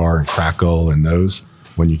Mr. Goodbar and Crackle and those.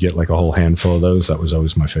 When you get like a whole handful of those, that was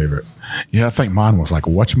always my favorite. Yeah, I think mine was like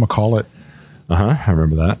whatchamacallit. I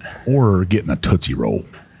remember that. Or getting a Tootsie Roll.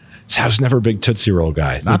 So I was never a big Tootsie Roll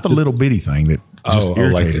guy. Not the little bitty thing that just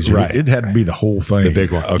irritated you. Right. It had to be the whole thing. The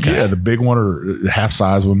big one. Okay. Yeah, the big one or half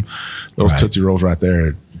size one. Those Tootsie Rolls right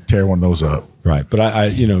there. Tear one of those up. Right. But I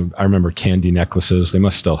remember candy necklaces. They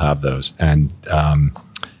must still have those. And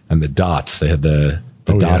the dots. They had the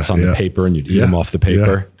dots on the paper, and you'd eat them off the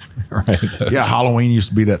paper. Yeah. Right. Yeah, Halloween used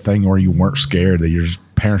to be that thing where you weren't scared that your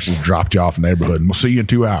parents just dropped you off in the neighborhood and we'll see you in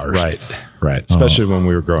 2 hours. Right. Especially when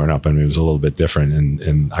we were growing up. I mean, it was a little bit different.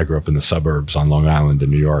 And I grew up in the suburbs on Long Island in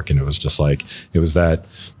New York. And it was just like, it was that,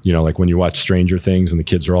 like when you watch Stranger Things and the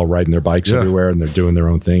kids are all riding their bikes everywhere and they're doing their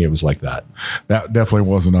own thing. It was like that. That definitely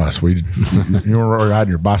wasn't us. You were riding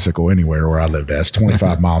your bicycle anywhere where I lived at. It's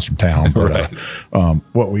 25 miles from town. But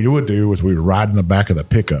what we would do was we would ride in the back of the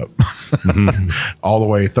pickup all the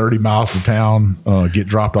way 30 miles to town, get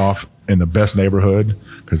dropped off in the best neighborhood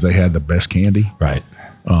because they had the best candy. Right.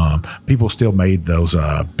 People still made those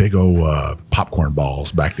big old popcorn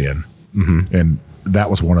balls back then. Mm-hmm. And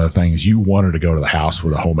that was one of the things you wanted to go to the house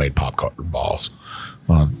with the homemade popcorn balls.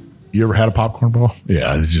 You ever had a popcorn ball?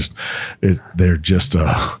 Yeah, they're just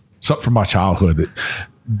something from my childhood that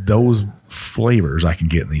those flavors I can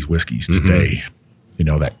get in these whiskeys today.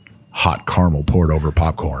 That hot caramel poured over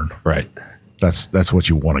popcorn. Right. That's what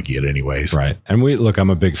you want to get anyways. Right. And I'm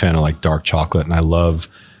a big fan of like dark chocolate, and I love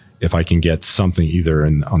if I can get something either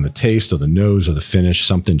on the taste or the nose or the finish,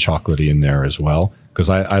 something chocolatey in there as well. Because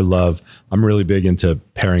I'm really big into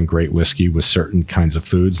pairing great whiskey with certain kinds of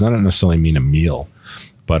foods. And I don't necessarily mean a meal,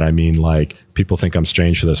 but I mean like people think I'm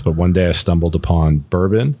strange for this, but one day I stumbled upon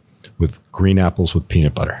bourbon with green apples with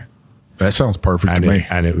peanut butter. That sounds perfect to me.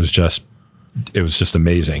 And it was just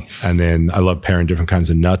amazing. And then I love pairing different kinds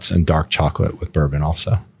of nuts and dark chocolate with bourbon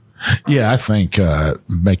also. Yeah, I think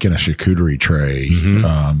making a charcuterie tray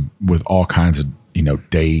with all kinds of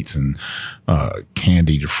dates and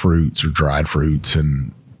candied fruits or dried fruits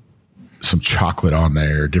and some chocolate on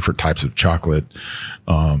there, different types of chocolate,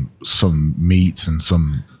 some meats and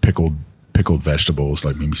some pickled vegetables,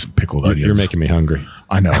 like maybe some pickled onions. You're making me hungry.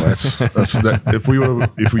 I know that's that, if we would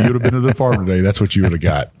have been to the farm today, that's what you would have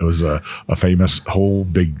got. It was a famous whole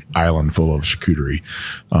big island full of charcuterie.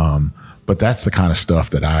 But that's the kind of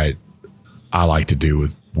stuff that I like to do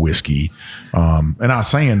with whiskey. And I was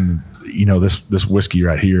saying, this whiskey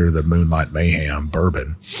right here, the Moonlight Mayhem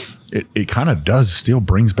bourbon, it kind of does still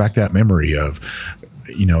brings back that memory of,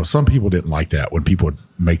 some people didn't like that when people would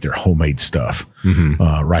make their homemade stuff,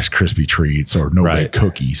 Rice Krispie treats or no-bake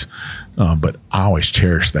cookies. But I always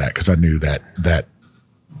cherished that because I knew that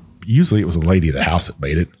usually it was a lady of the house that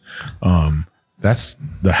made it. That's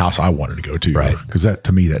the house I wanted to go to, right? Because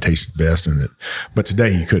to me that tasted best. But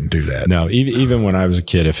today you couldn't do that. No, even when I was a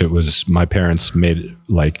kid, if it was my parents made it,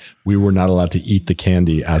 like we were not allowed to eat the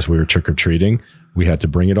candy as we were trick or treating. We had to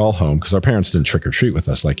bring it all home because our parents didn't trick or treat with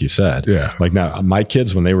us, like you said. Yeah. Like now, my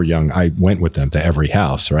kids when they were young, I went with them to every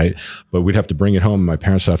house, right? But we'd have to bring it home, and my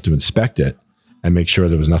parents would have to inspect it and make sure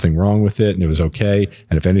there was nothing wrong with it and it was okay.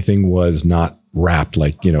 And if anything was not wrapped,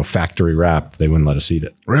 like factory wrapped, they wouldn't let us eat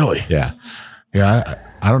it. Really? Yeah. Yeah,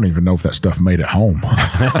 I don't even know if that stuff made it home.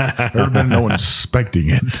 There would have been no one inspecting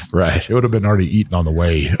it. Right. It would have been already eaten on the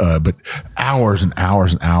way. But hours and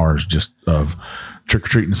hours and hours just of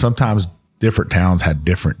trick-or-treating. Sometimes different towns had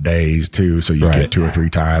different days too. So you get 2 or 3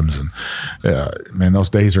 times. And man, those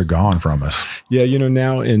days are gone from us. Yeah.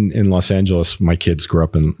 Now in Los Angeles, my kids grew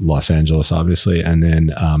up in Los Angeles, obviously. And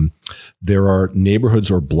then there are neighborhoods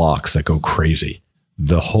or blocks that go crazy.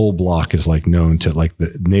 The whole block is like known to like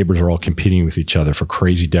the neighbors are all competing with each other for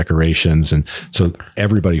crazy decorations. And so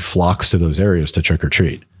everybody flocks to those areas to trick or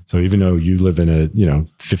treat. So even though you live in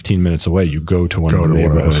 15 minutes away, you go to one of the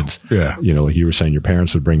neighborhoods. Yeah. Like you were saying, your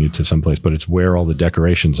parents would bring you to someplace, but it's where all the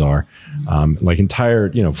decorations are, like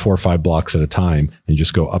entire, 4 or 5 blocks at a time, and you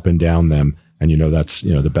just go up and down them. And that's,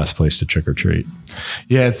 the best place to trick or treat.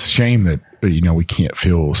 Yeah. It's a shame that, we can't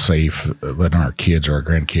feel safe letting our kids or our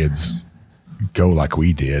grandkids go like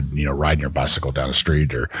we did, riding your bicycle down the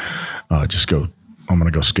street or just go, I'm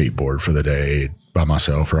going to go skateboard for the day by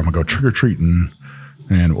myself, or I'm going to go trick-or-treating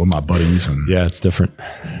and with my buddies. And yeah, it's different.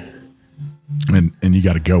 And you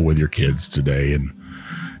got to go with your kids today, and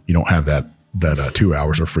you don't have that that 2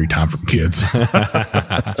 hours of free time from kids.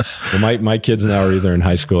 Well, my kids now are either in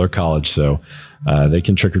high school or college, so they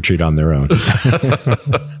can trick or treat on their own.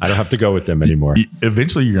 I don't have to go with them anymore.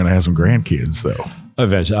 Eventually, you're going to have some grandkids, though.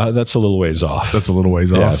 Eventually, that's a little ways off. That's a little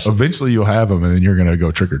ways off. Eventually, you'll have them, and then you're going to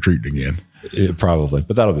go trick or treating again. Probably,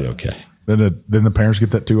 but that'll be okay. Then the parents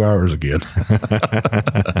get that 2 hours again.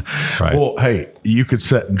 Right. Well, hey, you could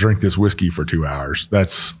sit and drink this whiskey for 2 hours.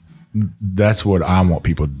 That's what I want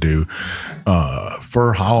people to do.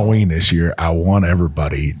 For Halloween this year, I want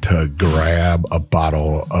everybody to grab a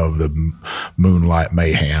bottle of the Moonlight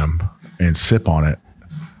Mayhem and sip on it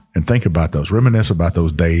and think about reminisce about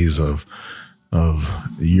those days of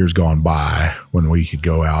years gone by when we could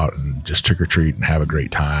go out and just trick or treat and have a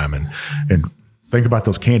great time and think about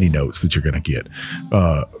those candy notes that you're going to get.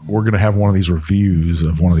 We're going to have one of these reviews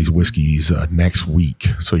of one of these whiskeys next week.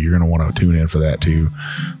 So you're going to want to tune in for that too.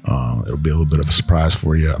 It'll be a little bit of a surprise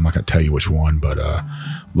for you. I'm not going to tell you which one, but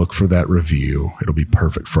look for that review. It'll be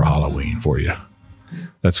perfect for Halloween for you.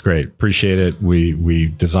 That's great. Appreciate it. We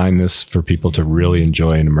designed this for people to really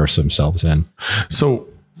enjoy and immerse themselves in. So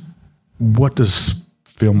what does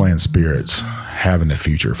Filmland Spirits have in the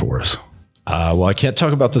future for us? Well, I can't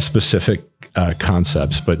talk about the specific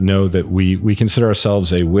concepts, but know that we consider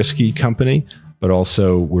ourselves a whiskey company, but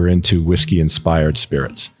also we're into whiskey inspired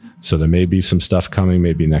spirits. So there may be some stuff coming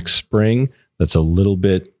maybe next spring that's a little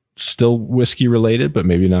bit still whiskey related, but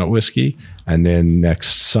maybe not whiskey. And then next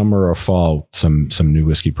summer or fall, some new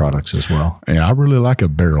whiskey products as well. And I really like a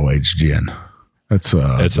barrel aged gin. It's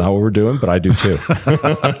not what we're doing, but I do too.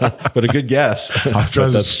 But a good guess. I'm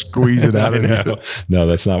trying to squeeze it out of you. No,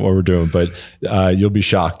 that's not what we're doing. But you'll be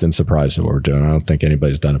shocked and surprised at what we're doing. I don't think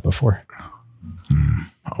anybody's done it before.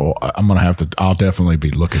 Oh, I'm going to have to. I'll definitely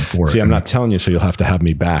be looking for it. See, I'm not telling you, so you'll have to have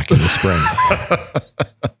me back in the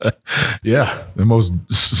spring. Yeah, most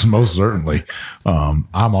certainly.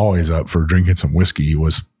 I'm always up for drinking some whiskey.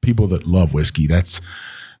 With people that love whiskey, that's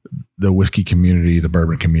the whiskey community, the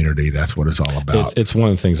bourbon community. That's what it's all about. It's one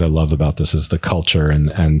of the things I love about this is the culture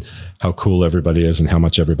and how cool everybody is and how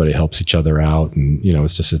much everybody helps each other out. And,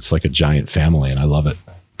 it's like a giant family and I love it.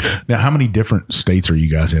 Now, how many different states are you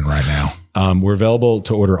guys in right now? We're available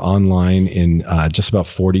to order online in just about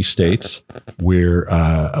 40 states. We're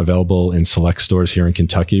available in select stores here in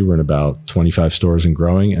Kentucky. We're in about 25 stores and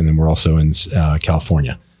growing. And then we're also in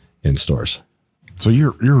California in stores. So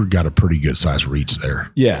you're got a pretty good size reach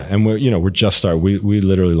there. Yeah, and we're just started. We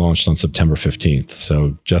literally launched on September 15th,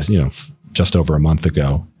 so just over a month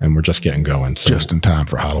ago, and we're just getting going. So. Just in time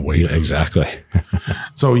for Halloween. Yeah, exactly.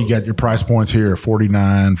 So you got your price points here: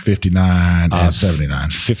 $49, $59, and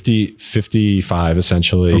 $79. 50, 55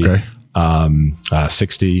 essentially. Okay.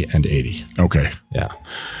 60 and 80. Okay. Yeah.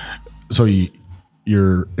 So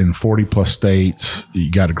you're in 40 plus states.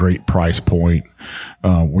 You got a great price point.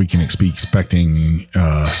 We can be expecting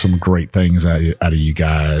some great things out of you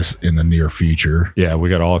guys in the near future. Yeah, we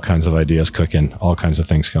got all kinds of ideas cooking, all kinds of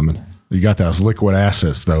things coming. You got those liquid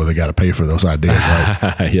assets, though. They got to pay for those ideas,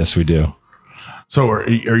 right? Yes, we do. So are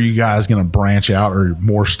you guys going to branch out or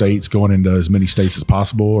more states, going into as many states as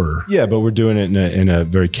possible? Or yeah, but we're doing it in a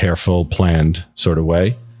very careful, planned sort of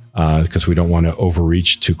way. Because we don't want to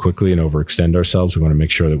overreach too quickly and overextend ourselves. We want to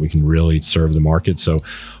make sure that we can really serve the market. So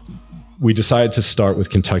we decided to start with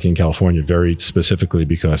Kentucky and California very specifically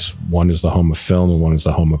because one is the home of film and one is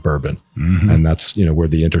the home of bourbon. Mm-hmm. And that's, we're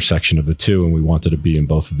the intersection of the two, and we wanted to be in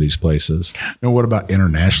both of these places. Now, what about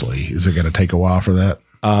internationally? Is it going to take a while for that?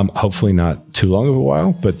 Hopefully not too long of a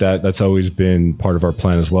while, but that's always been part of our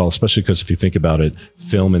plan as well, especially because if you think about it,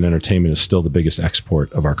 film and entertainment is still the biggest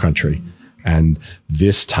export of our country. And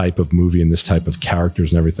this type of movie and this type of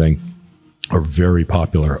characters and everything are very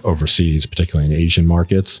popular overseas, particularly in Asian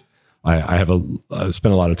markets. I have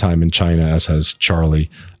spent a lot of time in China, as has Charlie,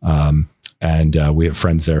 and we have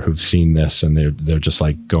friends there who've seen this, and they're just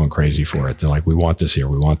like going crazy for it. They're like, "We want this here.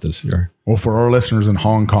 We want this here." Well, for our listeners in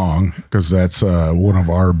Hong Kong, because that's one of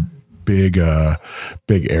our big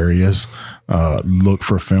areas. Look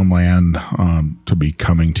for Filmland to be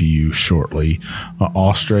coming to you shortly.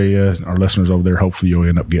 Australia, our listeners over there, hopefully you'll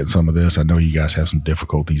end up getting some of this. I know you guys have some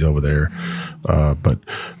difficulties over there, but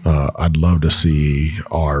I'd love to see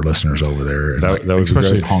our listeners over there, that would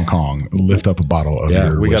especially in Hong Kong, lift up a bottle of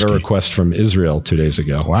your we whiskey. got a request from Israel 2 days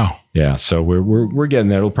ago. Wow. Yeah, so we're getting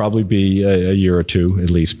there. It'll probably be a year or two at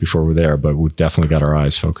least before we're there, but we've definitely got our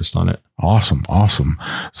eyes focused on it. Awesome.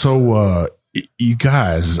 So, you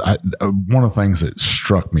guys, one of the things that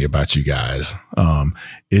struck me about you guys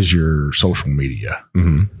is your social media.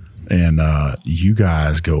 Mm-hmm. And you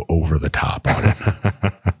guys go over the top on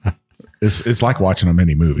it. It's like watching a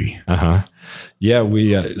mini movie. Uh-huh. Yeah,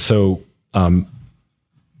 we so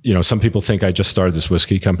Some people think I just started this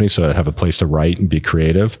whiskey company so I have a place to write and be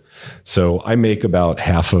creative. So I make about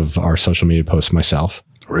half of our social media posts myself.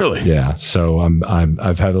 Really? Yeah. So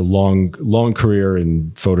I've had a long career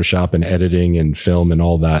in Photoshop and editing and film and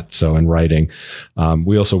all that. So in writing,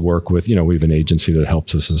 we also work with, we have an agency that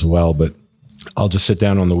helps us as well, but I'll just sit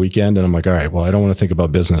down on the weekend and I'm like, all right, well, I don't want to think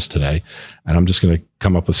about business today. And I'm just going to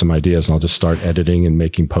come up with some ideas and I'll just start editing and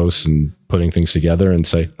making posts and putting things together and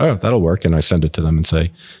say, oh, that'll work. And I send it to them and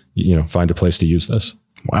say, find a place to use this.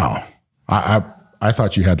 Wow. I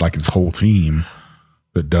thought you had like this whole team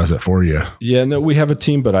that does it for you. Yeah, no, we have a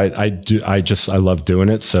team, but I love doing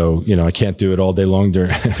it. So, I can't do it all day long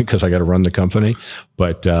because I got to run the company.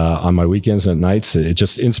 But on my weekends and nights, it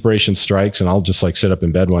just inspiration strikes and I'll just like sit up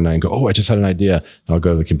in bed one night and go, oh, I just had an idea. And I'll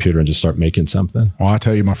go to the computer and just start making something. Well, I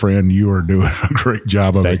tell you, my friend, you are doing a great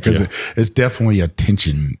job of it because it's definitely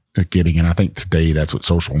attention getting. And I think today that's what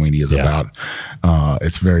social media is about.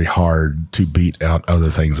 It's very hard to beat out other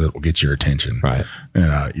things that will get your attention. Right.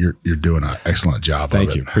 And you're doing an excellent job.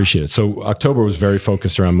 Thank you. Appreciate it. So October was very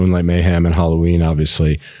focused around Moonlight Mayhem and Halloween,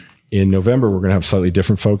 obviously. In November, we're going to have a slightly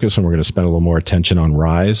different focus and we're going to spend a little more attention on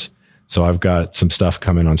Rise. So I've got some stuff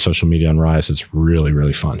coming on social media on Rise. It's really,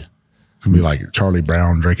 really fun. It's going to be like Charlie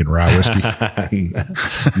Brown drinking rye whiskey.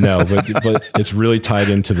 No, but it's really tied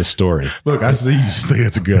into the story. Look, I see you just think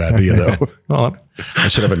it's a good idea, though. Well, I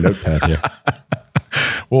should have a notepad here.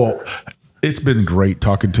 Well, it's been great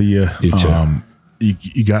talking to you. You too.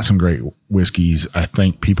 You got some great whiskeys. I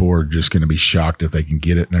think people are just going to be shocked if they can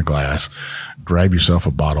get it in their glass. Grab yourself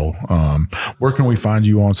a bottle. Where can we find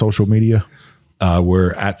you on social media?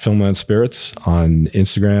 We're at Filmland Spirits on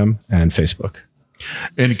Instagram and Facebook.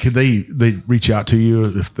 And could they reach out to you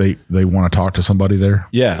if they want to talk to somebody there?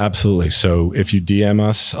 Yeah, absolutely. So if you DM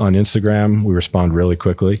us on Instagram, we respond really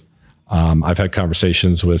quickly. I've had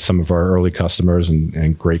conversations with some of our early customers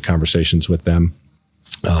and great conversations with them.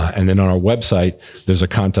 And then on our website, there's a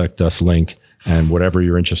contact us link, and whatever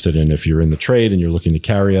you're interested in, if you're in the trade and you're looking to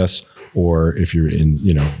carry us, or if you're in,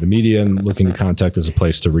 the media and looking to contact, there's a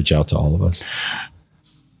place to reach out to all of us.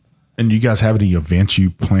 And you guys have any events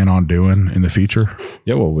you plan on doing in the future?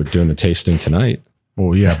 Yeah, well, we're doing a tasting tonight.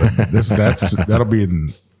 Well, yeah, but that'll be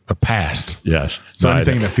in the past. Yes. So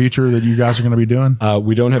anything in the future that you guys are going to be doing?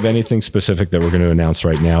 We don't have anything specific that we're going to announce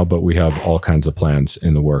right now, but we have all kinds of plans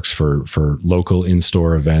in the works for local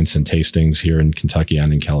in-store events and tastings here in Kentucky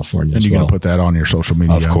and in California. And you're going to put that on your social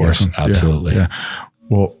media? Of course. Absolutely. Yeah.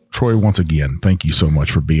 Well, Troy, once again, thank you so much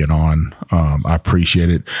for being on. I appreciate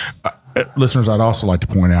it. Listeners, I'd also like to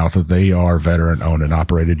point out that they are veteran owned and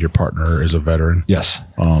operated. Your partner is a veteran. Yes.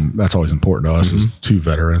 That's always important to us as two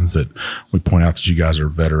veterans, that we point out that you guys are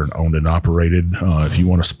veteran owned and operated. If you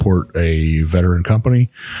want to support a veteran company,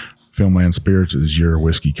 Filmland Spirits is your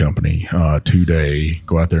whiskey company. Today,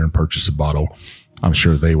 go out there and purchase a bottle. I'm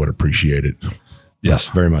sure they would appreciate it. Yes,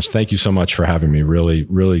 very much. Thank you so much for having me. Really,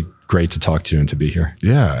 really great to talk to you and to be here.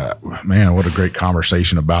 Yeah, man, what a great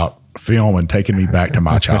conversation about film and taking me back to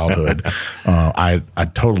my childhood. I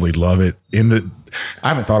totally love it. I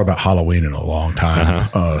haven't thought about Halloween in a long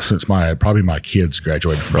time. Since my kids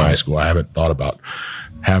graduated from high school. I haven't thought about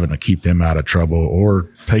having to keep them out of trouble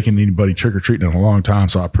or taking anybody trick-or-treating in a long time.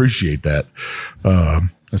 So I appreciate that.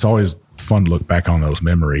 It's always fun to look back on those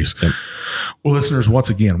memories. Yep. Well, listeners, once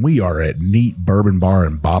again, we are at Neat Bourbon Bar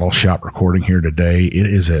and Bottle Shop recording here today. It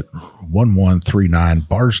is at 1139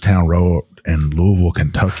 Bardstown Road in Louisville,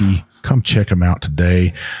 Kentucky. Come check them out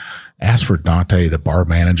today. Ask for Dante, the bar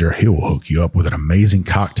manager. He will hook you up with an amazing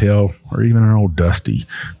cocktail or even an old Dusty.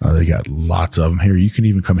 They got lots of them here. You can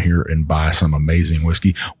even come here and buy some amazing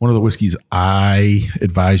whiskey. One of the whiskeys I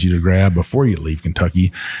advise you to grab before you leave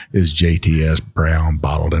Kentucky is JTS Brown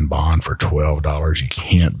Bottled in Bond for $12. You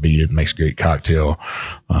can't beat it. It makes a great cocktail.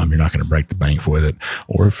 You're not going to break the bank with it.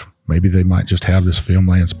 Or if maybe they might just have this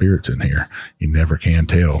Filmland Spirits in here. You never can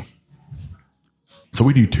tell. So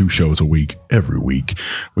we do 2 shows a week, every week.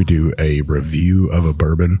 We do a review of a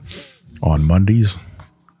bourbon on Mondays,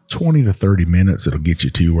 20 to 30 minutes. It'll get you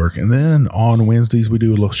to work. And then on Wednesdays, we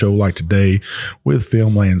do a little show like today with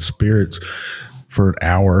Filmland Spirits for an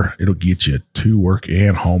hour. It'll get you to work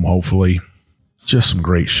and home, hopefully. Just some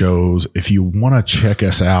great shows. If you want to check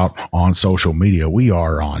us out on social media, we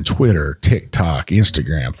are on Twitter, TikTok,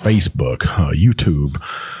 Instagram, Facebook, YouTube.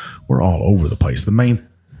 We're all over the place. The main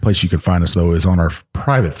Place you can find us, though, is on our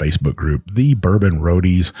private Facebook group, The Bourbon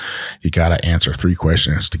Roadies. You got to answer 3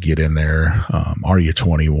 questions to get in there. Are you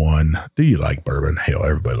 21? Do you like bourbon? Hell,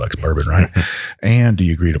 everybody likes bourbon, right? And do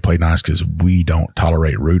you agree to play nice? Because we don't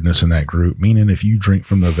tolerate rudeness in that group, meaning if you drink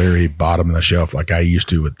from the very bottom of the shelf, like I used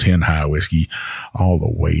to with 10 High whiskey, all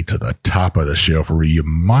the way to the top of the shelf, where you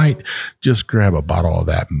might just grab a bottle of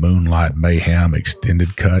that Moonlight Mayhem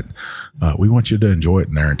extended cut. We want you to enjoy it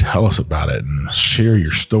in there and tell us about it and share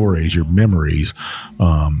your stories, your memories,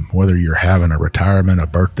 whether you're having a retirement, a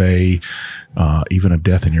birthday, even a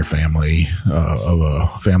death in your family, of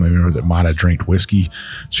a family member that might have drank whiskey.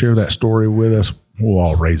 Share that story with us. We'll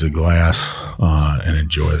all raise a glass and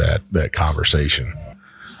enjoy that conversation.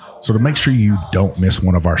 So to make sure you don't miss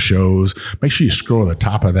one of our shows, make sure you scroll to the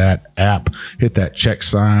top of that app, hit that check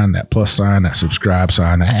sign, that plus sign, that subscribe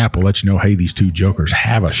sign. The app will let you know, hey, these 2 jokers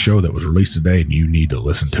have a show that was released today and you need to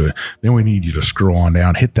listen to it. Then we need you to scroll on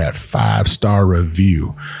down, hit that 5-star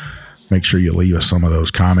review. Make sure you leave us some of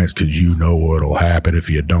those comments, because you know what'll happen if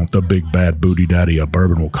you don't. The big bad booty daddy of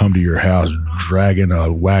bourbon will come to your house dragging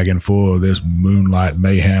a wagon full of this Moonlight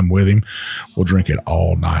Mayhem with him. We'll drink it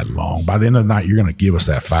all night long. By the end of the night, you're going to give us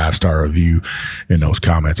that 5-star review in those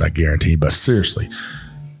comments, I guarantee. But seriously,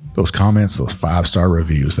 those comments, those 5-star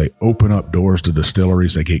reviews, they open up doors to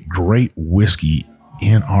distilleries. They get great whiskey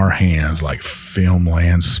in our hands like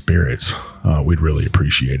Filmland Spirits. We'd really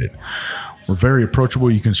appreciate it. We're very approachable.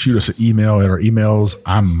 You can shoot us an email at our emails.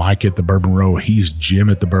 I'm Mike at the Bourbon Row. He's Jim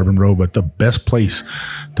at the Bourbon Row. But the best place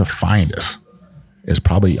to find us is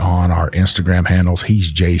probably on our Instagram handles.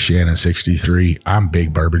 He's J Shannon 63. I'm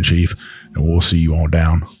Big Bourbon Chief, and we'll see you on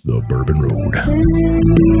down the Bourbon Road.